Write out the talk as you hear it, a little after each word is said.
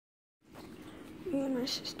and my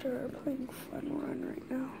sister are playing Fun Run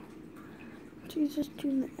right now. She's just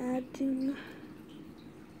doing the ad thing.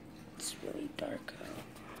 It's really dark out.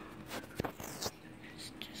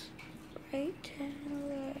 It's just bright and a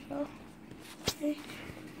little. Okay,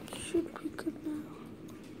 should be good now.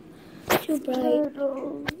 Too bright.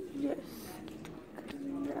 Turtle, yes,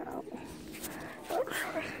 good now. Oh,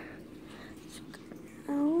 sorry. It's good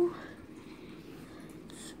now.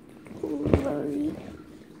 It's blurry.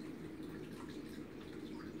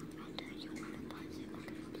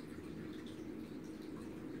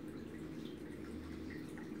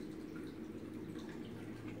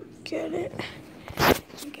 Get it.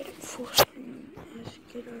 Get it full screen as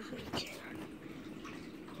good as I can.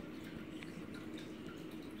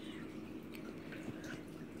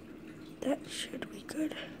 That should be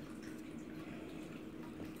good.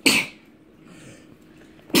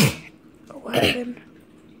 Oh, what happened?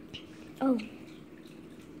 Oh.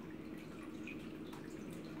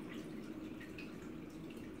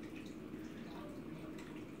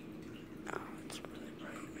 Oh, it's really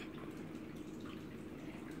bright.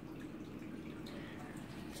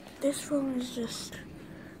 This phone is just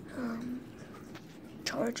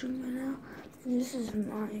charging right now, and this is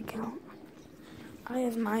my account. I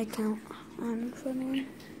have my account on Funwin.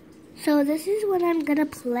 So this is what I'm gonna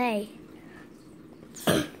play.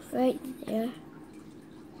 Right there.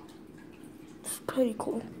 It's pretty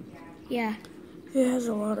cool. Yeah. It has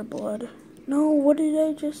a lot of blood. No, what did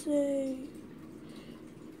I just say?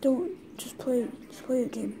 Don't just play the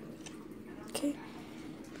game. Okay?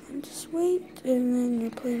 And just wait, and then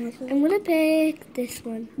you're playing with it. I'm gonna pick this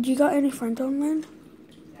one. Do you got any friends online?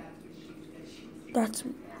 That's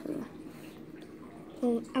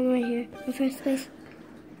Oh, I'm right here in first place.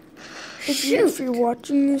 if you're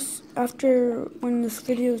watching this after when this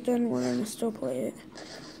video is done, we're gonna still play it.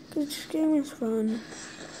 Cause this game is fun.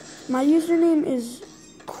 My username is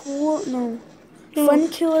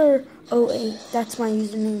Funkiller08. That's my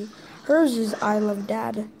username. Hers is I Love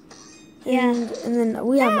Dad. And then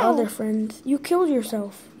we have other friends. You killed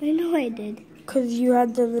yourself. I know I did. Cause you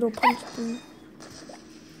had the little punch thing.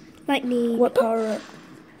 Lightning. What power up?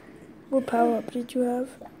 What power up did you have?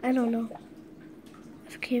 I don't know.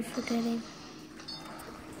 I keep forgetting.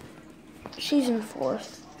 She's in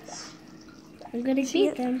 4th. I'm gonna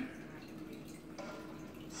beat them.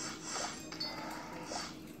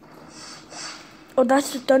 Oh,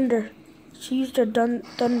 that's the thunder. She used her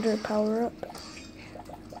thunder power up.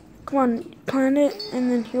 Come on, plant it,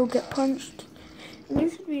 and then he'll get punched. And you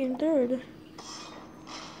should be in 3rd.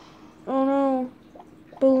 Oh no.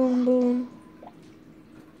 Balloon.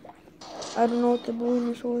 I don't know what the balloon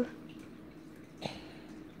is for.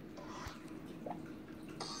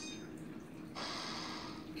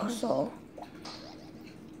 So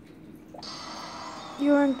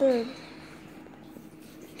you're in 3rd.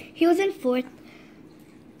 He was in 4th.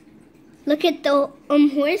 Look at the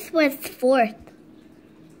horse was 4th.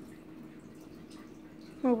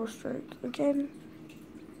 Mobile strike again.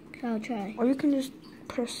 I'll try. Or you can just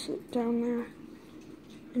press it down there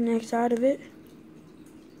and X out of it.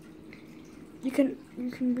 You can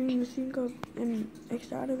bring the thing up and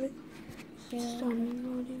X out of it. Yeah.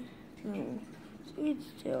 No. It's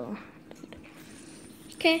still.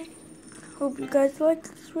 Okay. Hope you guys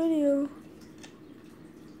liked this video.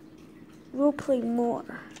 We'll play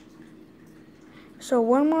more. So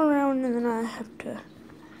one more round and then I have to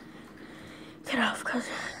get off because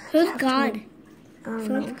Who's God? I don't Who's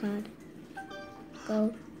know. God?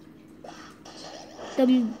 Go.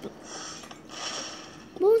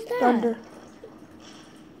 What was that? Thunder.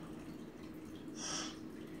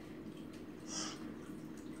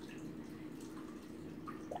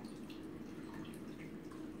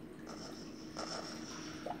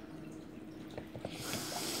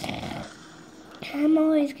 I'm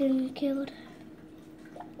always getting killed.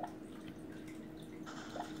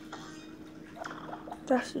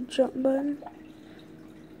 That's the jump button.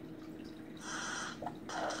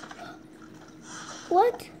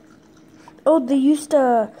 What? Oh, they used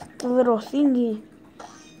the little thingy.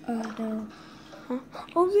 Oh no. Huh?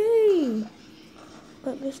 Okay.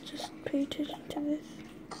 But let's just pay attention to this.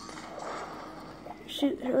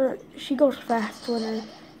 She goes fast when I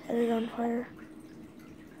set it on fire.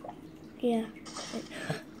 Yeah.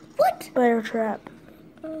 What? Bear trap.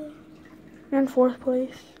 You're in 4th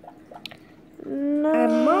place. No.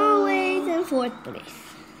 I'm always in 4th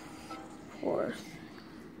place. 4th.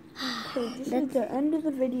 Okay, this is the end of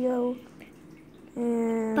the video.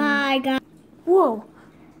 And Bye, guys. whoa!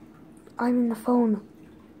 I'm in the phone.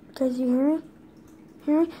 Guys, you hear me?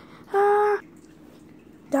 Hear me? Ah!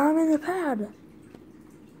 Down in the pad.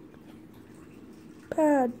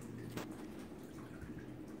 Pad.